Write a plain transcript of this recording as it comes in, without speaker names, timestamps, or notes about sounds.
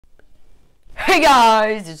Hey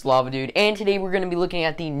guys, it's Lava Dude, and today we're going to be looking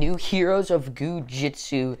at the new Heroes of Goo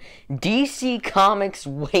Jitsu DC Comics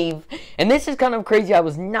wave. And this is kind of crazy. I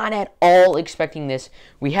was not at all expecting this.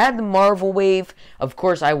 We had the Marvel wave. Of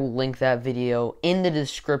course, I will link that video in the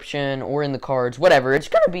description or in the cards, whatever. It's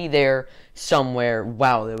going to be there somewhere.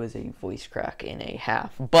 Wow, there was a voice crack and a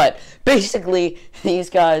half. But basically,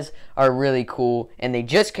 these guys are really cool, and they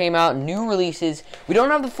just came out, new releases. We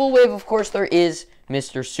don't have the full wave, of course. There is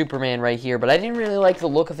Mr. Superman right here, but I didn't really like the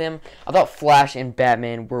look of him. I thought Flash and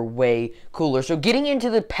Batman were way cooler. So getting into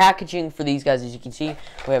the packaging for these guys, as you can see,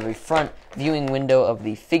 we have a front viewing window of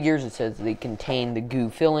the figures. It says they contain the goo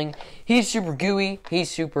filling. He's super gooey. He's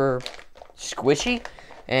super squishy,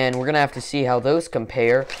 and we're going to have to see how those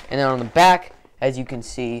compare. And then on the back, as you can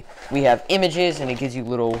see, we have images, and it gives you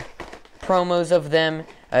little promos of them.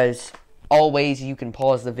 As always, you can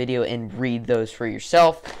pause the video and read those for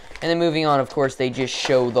yourself. And then moving on, of course, they just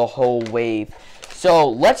show the whole wave. So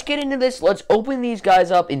let's get into this. Let's open these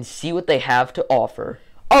guys up and see what they have to offer.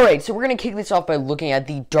 Alright, so we're going to kick this off by looking at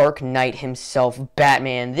the Dark Knight himself,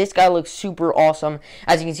 Batman. This guy looks super awesome.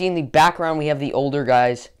 As you can see in the background, we have the older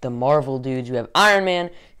guys, the Marvel dudes. We have Iron Man,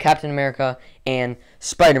 Captain America, and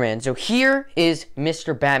Spider-Man. So here is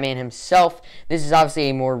Mr. Batman himself. This is obviously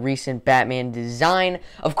a more recent Batman design.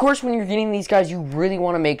 Of course, when you're getting these guys, you really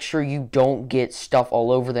want to make sure you don't get stuff all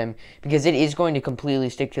over them, because it is going to completely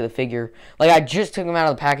stick to the figure. Like, I just took them out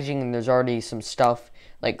of the packaging, and there's already some stuff,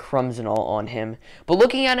 like crumbs and all, on him. But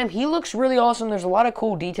looking at him, he looks really awesome. There's a lot of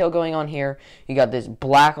cool detail going on here. You got this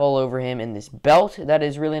black all over him and this belt that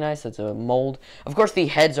is really nice. That's a mold. Of course, the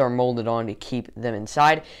heads are molded on to keep them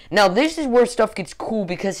inside. Now, this is where stuff gets cool,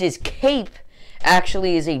 because his cape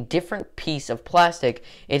actually is a different piece of plastic.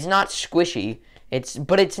 It's not squishy,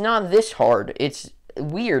 but it's not this hard. It's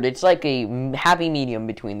weird. It's like a happy medium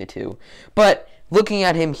between the two. But looking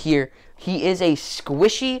at him here, he is a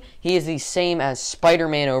squishy. He is the same as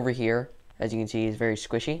Spider-Man over here. As you can see, he's very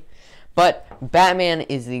squishy. But Batman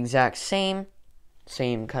is the exact same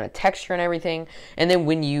kind of texture and everything. And then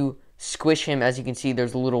when you squish him, as you can see,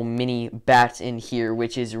 there's little mini bats in here,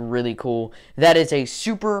 which is really cool. That is a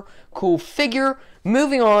super cool figure.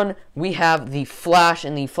 Moving on, we have the Flash,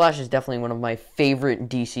 and the Flash is definitely one of my favorite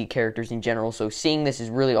DC characters in general, so seeing this is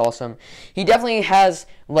really awesome. He definitely has,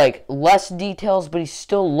 like, less details, but he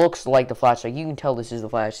still looks like the Flash. Like, you can tell this is the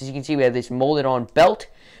Flash. As you can see, we have this molded on belt.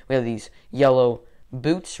 We have these yellow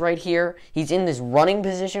boots right here. He's in this running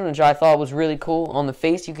position, which I thought was really cool. On the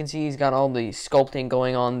face, you can see he's got all the sculpting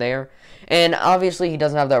going on there. And obviously, he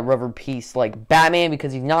doesn't have that rubber piece like Batman,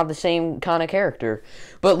 because he's not the same kind of character.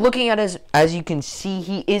 But looking at his, as you can see,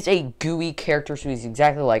 he is a gooey character, so he's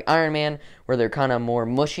exactly like Iron Man, where they're kind of more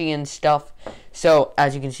mushy and stuff. So,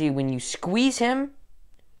 as you can see, when you squeeze him,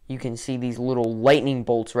 you can see these little lightning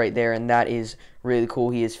bolts right there, and that is really cool.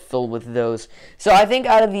 He is filled with those. So I think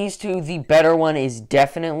out of these two, the better one is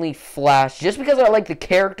definitely Flash, just because I like the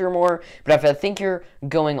character more. But if I think you're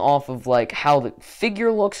going off of like how the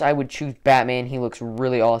figure looks, I would choose Batman. He looks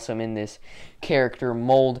really awesome in this character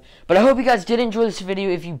mold. But I hope you guys did enjoy this video.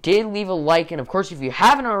 If you did, leave a like, and of course, if you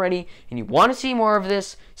haven't already and you want to see more of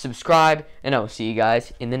this, subscribe, and I'll see you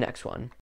guys in the next one.